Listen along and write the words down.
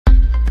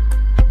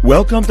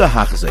Welcome to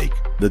Hachzik,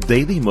 the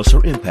Daily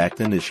Musar Impact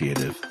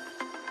Initiative.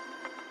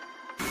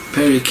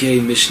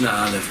 Pirkei Mishnah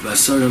Aleph.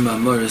 Basarim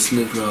Amoris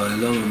Livra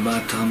Elom Ma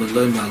Talmud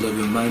Loim Alo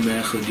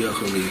B'Maimer Echad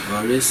Yochel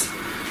Haris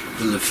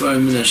V'Lefar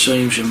Min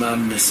Hashayim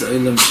Shemam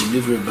Nesa'elam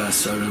Shenivra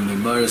Basarim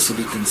Amaris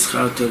Ulitin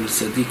Schauto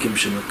V'Tzadikim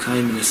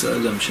Shemakayim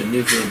Nesa'elam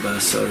Shenivra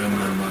Basarim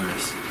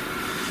Amaris.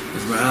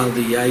 As Maral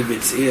the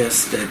Yaivitz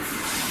asks that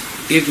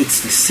if it's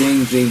the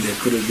same thing that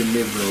could have been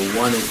Nivra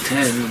 1 or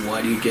 10,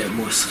 why do you get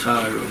more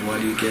schar, or why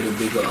do you get a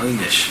bigger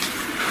einish?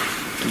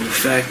 And the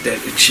fact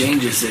that it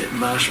changes it,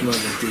 mashma,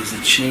 that there's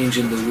a change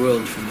in the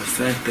world from the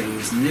fact that it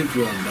was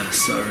Nivra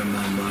Basarim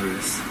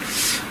Amaris.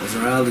 As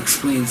Maral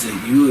explains that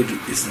Yud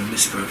is the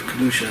mispar of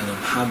Kedusha and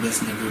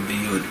Habas never be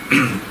Yud.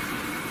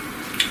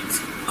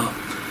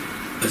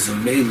 As a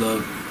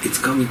Mela, it's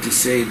coming to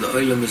say the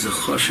Olam is a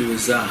Choshev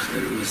Zach,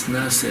 that it was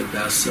Naseh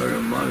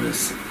Basarim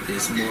Amaris.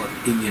 There's more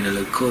Inyan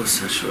Elokos,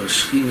 Hashor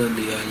Shechina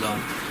the Olam.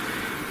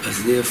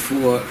 As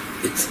therefore,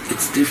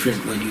 it's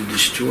different when you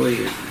destroy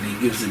it. And he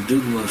gives a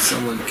dugma: if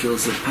someone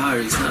kills a par,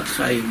 he's not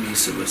chayiv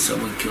misa. But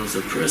someone kills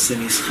a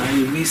person, he's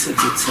chayiv misa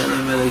to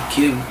tzelem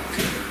elokim.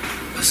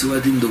 So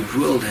what in the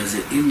world has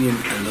an inyan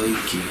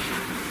eloki?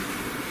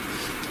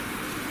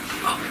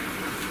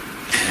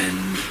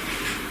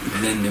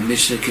 And then the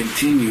Mishnah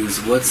continues: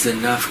 what's the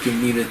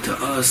nafkamina to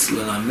us?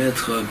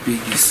 L'lamedcha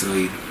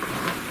b'yisoid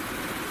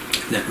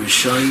that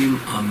Rishayim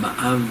are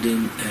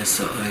ma'avdin es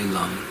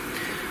ha'olam.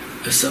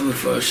 As some of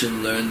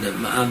Farshim learned that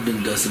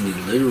Ma'abdin doesn't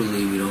mean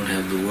literally we don't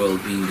have the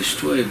world being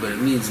destroyed, but it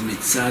means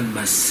mitzad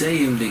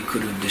masayim they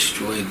could have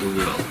destroyed the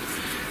world.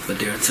 But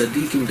there are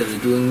tzaddikim that are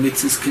doing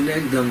mitzvahs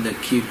kenegdam that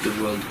keep the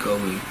world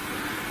going.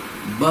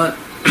 But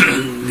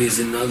there's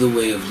another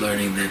way of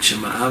learning that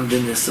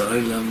Shema'abdin es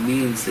ha'olam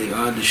means they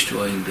are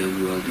destroying the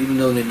world, even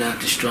though they're not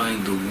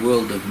destroying the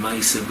world of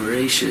Ma'aseh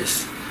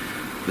Bereshis,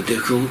 but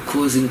they're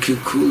causing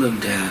kilkulim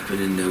to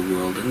happen in their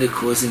world, and they're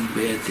causing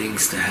bad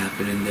things to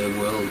happen in their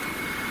world.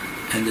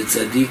 And the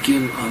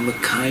tzaddikim are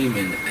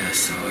mekaymin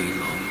es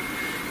ha'olam.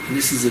 And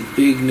this is a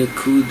big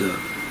nakuda.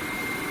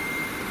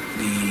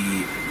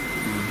 The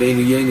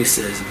Rabbeinu Yoni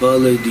says,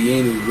 Ba'alei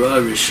diyenu ra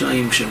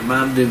rishayim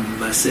shemamdim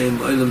b'maseim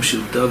olam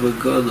shel davar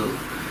gadol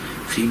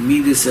chi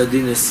midas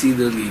adin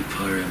asida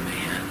li'para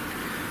mehan.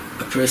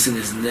 A person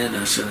is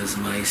nenash on his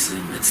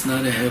maisim. It's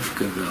not a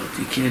hefkavelt.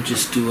 You can't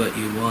just do what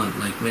you want,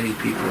 like many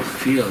people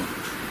feel.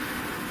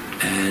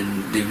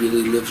 And they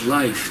really live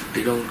life.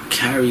 They don't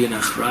carry an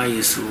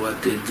achrayus for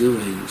what they're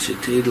doing.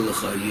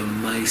 Shetedelecha, your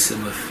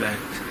maisim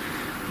effect.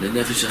 The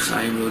Nefesh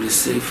HaChaim wrote a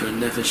sefer,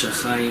 Nefesh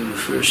HaChaim, the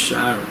first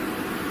shar.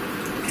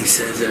 He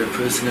says that a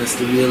person has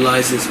to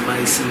realize his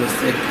maisim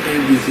affect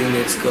everything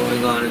that's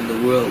going on in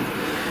the world.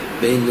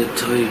 Bein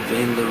l'toiv,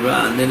 bein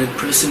l'ra. And then a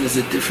person is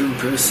a different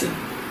person.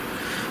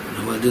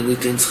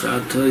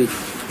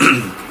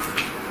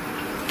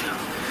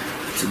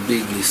 It's a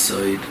big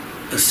yisoid.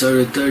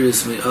 Asara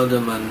Darius me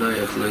Adam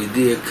Anoyach lo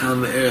idea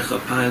kama erech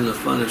apayim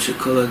lefanav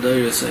shekol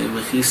Darius ayim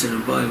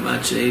mechisin abayim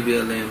ad she'evi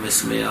aleim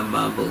esmei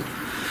amabel.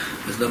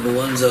 As number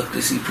one, Zok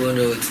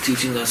Disipono, it's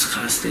teaching us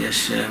Chaste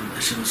Hashem.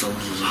 Hashem has a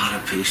lot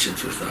of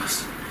patience with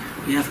us.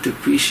 We have to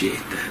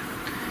appreciate that.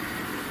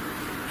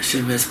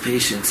 Hashem has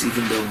patience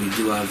even though we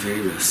do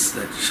Averis.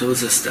 That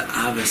shows us the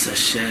Avos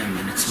Hashem,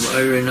 and it's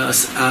more in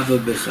us Ava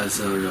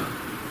b'chazara.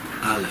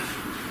 Aleph.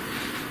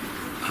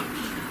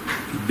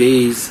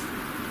 Beis.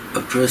 A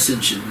person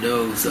should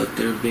know,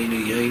 Zakter Rabbeinu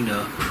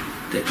Yonah,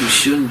 that you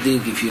shouldn't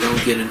think if you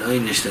don't get an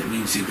einish that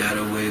means you got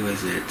away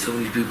with it. So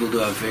many people do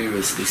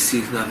Averis, they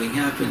see if nothing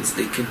happens,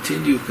 they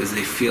continue because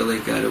they feel they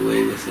got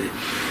away with it.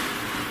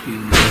 You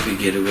never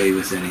get away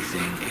with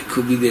anything. It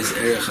could be this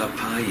Erech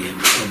HaPayim,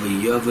 of a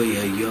Yavai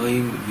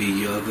HaYoim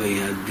v'Yavai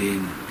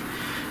HaDin.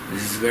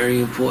 This is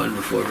very important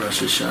before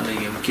Rosh Hashanah,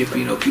 Yom Kippur.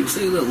 You know, people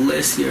say, look,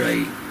 last year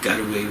I got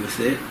away with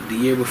it. The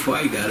year before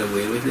I got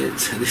away with it.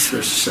 So this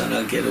Rosh Hashanah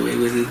I'll get away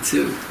with it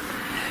too.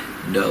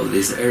 No,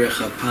 there's Erech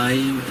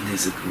HaPayim and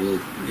there's a Gvul.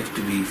 We have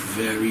to be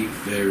very,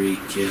 very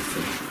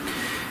careful.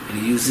 And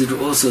he uses it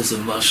also as a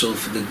mashal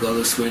for the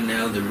Golos where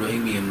now the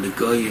Roimium, the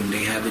Goyim,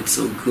 they have it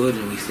so good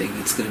and we think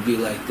it's going to be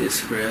like this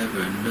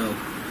forever. No.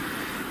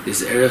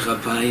 There's Erech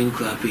HaPayim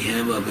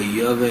klapihem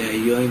abayaveh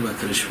hayoim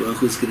HaKadosh Baruch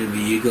Hu is going to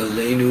be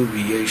Yigalenu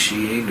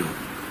v'Yoshienu.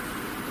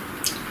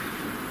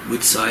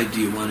 Which side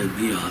do you want to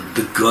be on?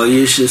 The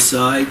Goyish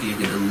side, you're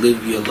going to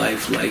live your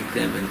life like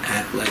them and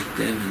act like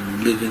them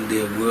and live in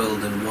their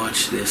world and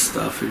watch their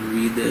stuff and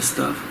read their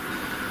stuff?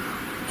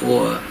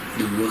 Or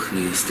the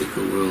Ruchniistic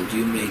world?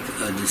 You make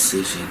a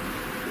decision.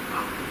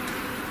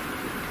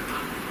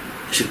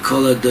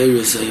 Shekol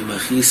HaDoros hayim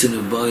achisin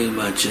ubayim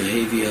ad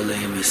shehevi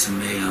aleim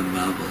esmei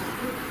hamabel.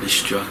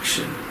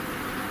 Destruction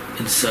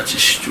in such a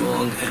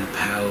strong and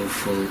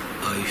powerful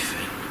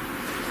oifen.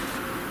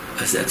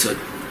 As that's what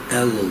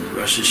Elul,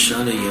 Rosh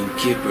Hashanah, Yom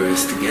Kippur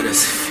is to get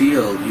us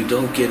feel you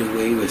don't get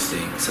away with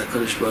things.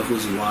 HaKadosh Baruch Hu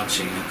is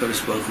watching.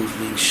 HaKadosh Baruch Hu is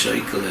being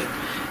sheikelet,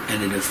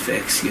 and it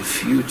affects your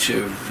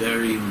future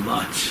very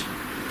much.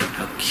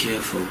 How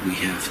careful we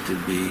have to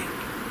be.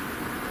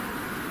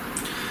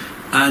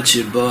 Ad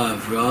sheba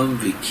Avram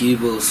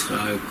v'kibul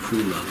schar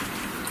kulam.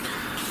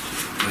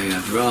 By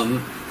Avram,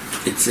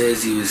 it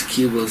says he was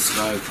kibul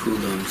schar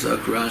kulam. Zak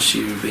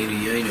Rashi Rabbeinu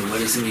Yoina. What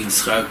does it mean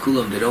schar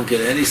kulam? They don't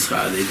get any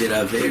schar. They did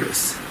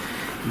averos.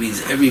 It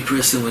means every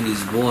person when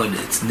he's born,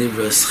 it's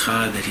nivra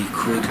schar that he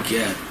could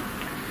get.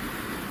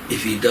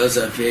 If he does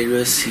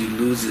averos, he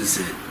loses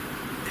it.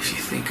 If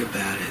you think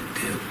about it,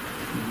 there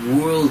are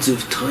worlds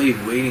of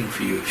time waiting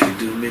for you if you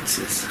do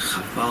mitzvahs.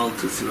 Chaval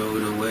to throw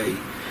it away.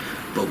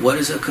 But what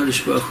does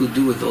HaKadosh Baruch Hu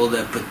do with all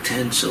that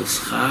potential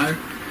schar?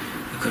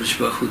 HaKadosh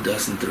Baruch Hu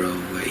doesn't throw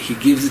away. He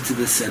gives it to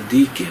the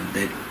tzaddikim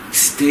that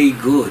stay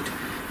good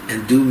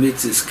and do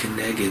mitzvahs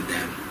connected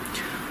them.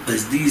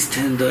 As these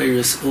 10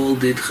 dairas all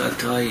did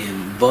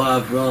chatayim, ba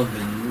Avram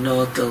and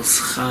notal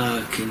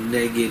schar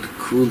connected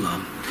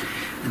kulam.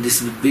 And this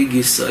is the big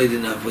yesod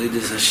in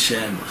Avodas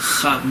Hashem.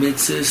 Chat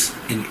mitzvahs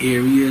in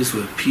areas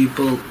where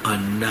people are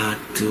not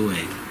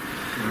doing.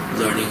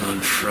 Learning on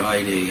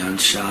Friday, on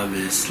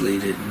Shabbos,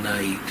 late at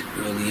night,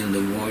 early in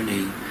the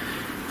morning,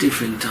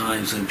 different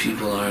times when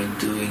people aren't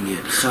doing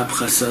it. Chab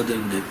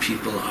chasadim that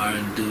people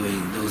aren't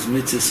doing. Those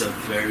mitzvahs are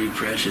very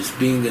precious.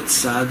 Being a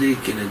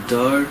tzaddik in a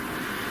dar,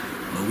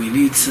 well, we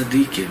need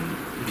tzaddikim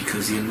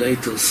because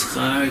Yonaitel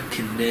schar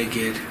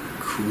keneged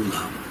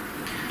kulam.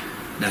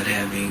 Not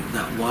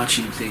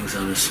watching things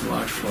on a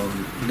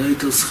smartphone.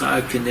 Yonaitel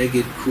schar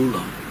keneged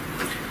kulam.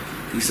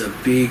 These are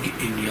big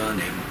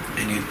inyanim.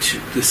 And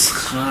the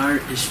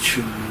schar is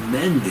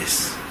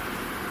tremendous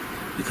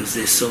because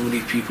there's so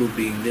many people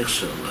being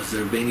nichshel. As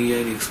the Rabbeinu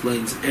Yoina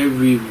explains,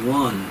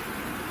 everyone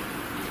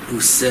who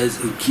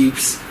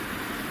keeps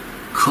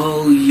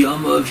kol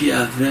yamav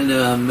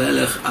yavena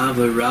melech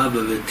ava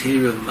rabba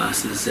v'terav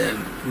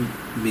masazem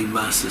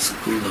mimasas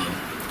kulam.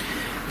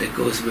 That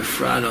goes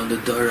befrat on the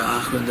Dara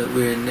Achron that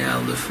we're in now,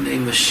 Lefnei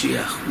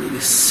Mashiach, where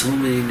there's so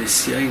many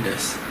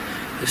nisyanas.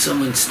 If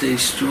someone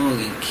stays strong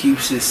and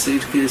keeps his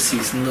sitkis,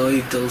 he's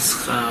noitel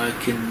schar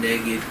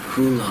keneged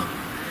kulam.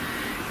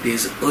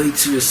 There's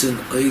oitzrus and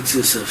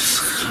oitzrus of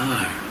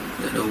schar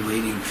that are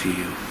waiting for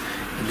you.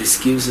 And this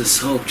gives us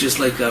hope, just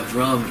like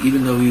Avram,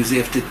 even though he was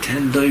after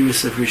 10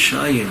 dairas of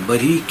Rishayim,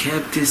 but he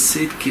kept his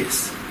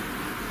sitkis.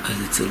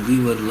 And it's a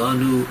limud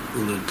lanu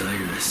ula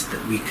dairas,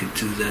 that we could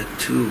do that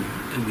too,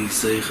 and be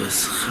zeicha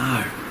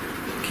schar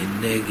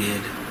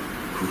keneged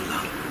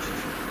kulam.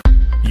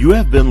 You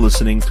have been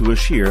listening to a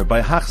shir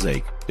by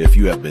Hachzeik. If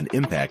you have been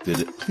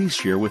impacted, please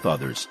share with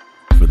others.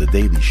 For the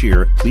daily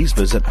shir, please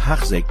visit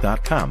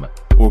Hachzeik.com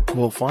or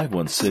call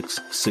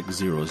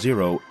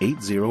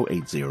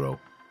 516-600-8080.